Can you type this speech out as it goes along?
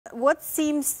What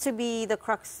seems to be the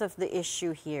crux of the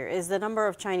issue here? Is the number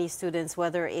of Chinese students,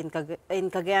 whether in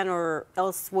Cagayan or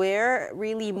elsewhere,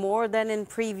 really more than in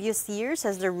previous years?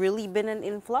 Has there really been an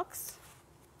influx?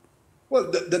 Well,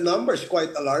 the number is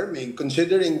quite alarming,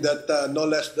 considering that no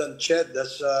less than CHED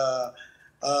has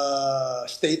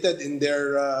stated in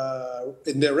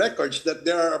their records that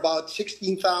there are about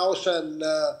 16,000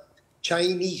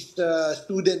 Chinese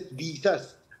student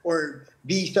visas or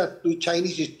visas to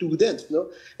Chinese students, no,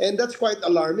 and that's quite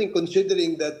alarming,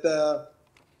 considering that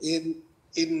in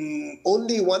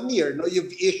only 1 year, no,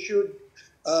 you've issued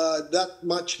that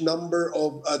much number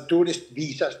of tourist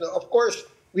visas. Now, of course,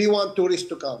 we want tourists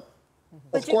to come.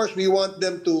 Of course, we want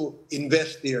them to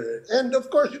invest here. And of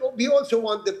course, we also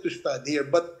want them to study here.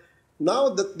 But now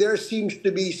that there seems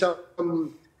to be some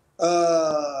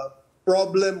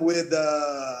problem with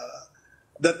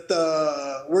that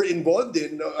we're involved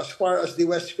in as far as the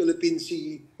West Philippine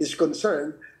Sea is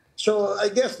concerned. So I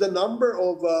guess the number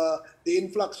of the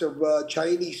influx of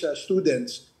Chinese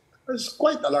students is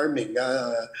quite alarming,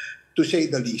 to say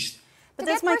the least. But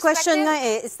that's my question nga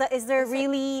eh.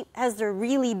 Has there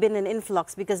really been an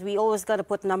influx? Because we always got to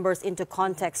put numbers into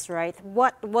context, right?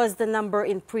 What was the number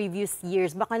in previous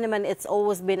years? Baka naman it's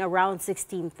always been around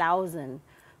 16,000,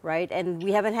 right? And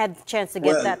we haven't had a chance to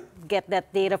get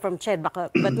that data from CHED,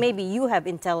 but maybe you have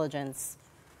intelligence.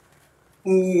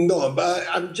 No, but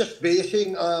I'm just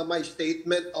basing my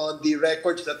statement on the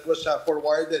records that was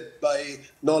forwarded by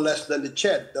no less than the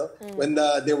CHED, no? When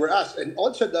they were asked, and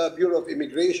also the Bureau of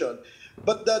Immigration.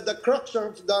 But the crux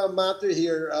of the matter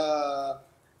here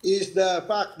is the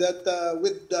fact that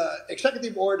with the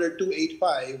Executive Order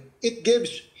 285, it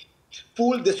gives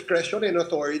full discretion and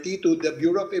authority to the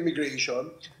Bureau of Immigration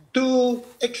to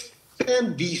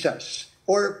extend visas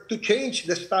or to change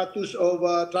the status of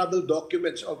travel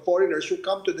documents of foreigners who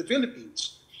come to the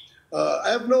Philippines.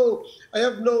 I have no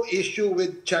issue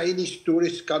with Chinese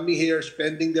tourists coming here,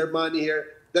 spending their money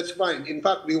here. That's fine. In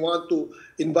fact, we want to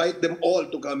invite them all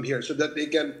to come here so that they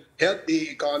can help the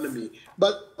economy.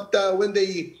 But when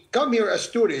they come here as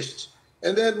tourists,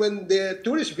 and then when the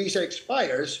tourist visa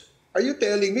expires, are you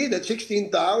telling me that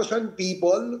 16,000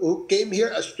 people who came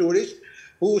here as tourists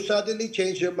who suddenly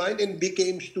changed their mind and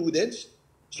became students?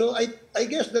 So I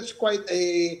guess that's quite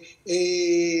an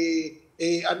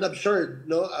absurd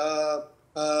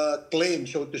claim,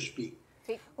 so to speak.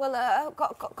 Well,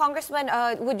 Congressman,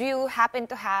 would you happen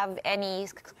to have any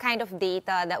kind of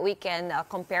data that we can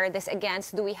compare this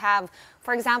against? Do we have,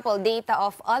 for example, data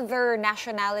of other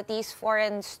nationalities,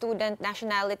 foreign student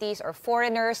nationalities or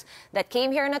foreigners that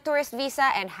came here on a tourist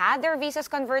visa and had their visas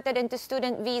converted into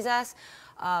student visas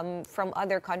from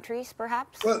other countries,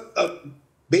 perhaps? Well,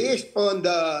 based on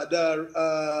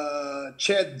the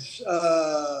CHED's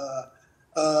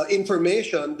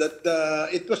information that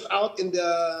it was out in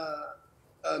the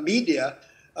media,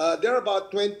 there are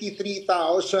about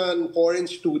 23,000 foreign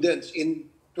students in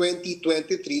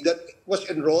 2023 that was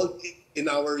enrolled in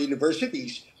our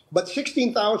universities. But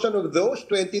 16,000 of those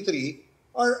 23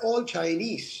 are all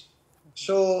Chinese.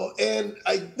 So, and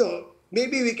I know,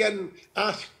 maybe we can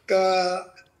ask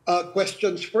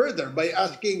questions further by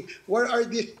asking, where are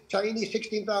these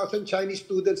 16,000 Chinese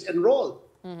students enrolled?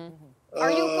 Are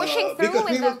you pushing through because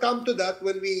with we will come to that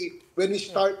when we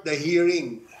start the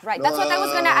hearing. Right. That's what I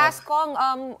was going to ask, Kong.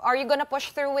 Are you going to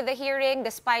push through with the hearing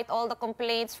despite all the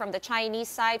complaints from the Chinese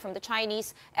side, from the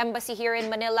Chinese embassy here in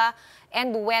Manila?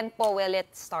 And when po will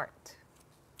it start?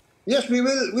 Yes, we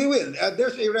will. We will.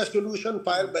 There's a resolution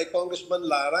filed by Congressman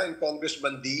Lara and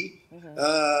Congressman D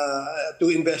to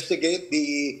investigate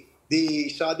the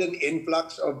sudden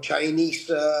influx of Chinese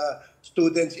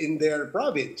students in their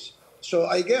province. So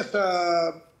I guess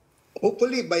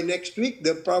hopefully by next week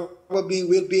there probably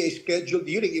will be a scheduled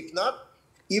hearing. If not,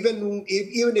 even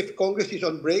if Congress is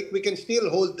on break, we can still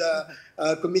hold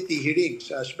committee hearings,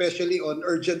 especially on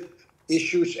urgent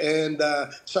issues and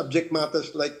subject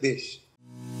matters like this.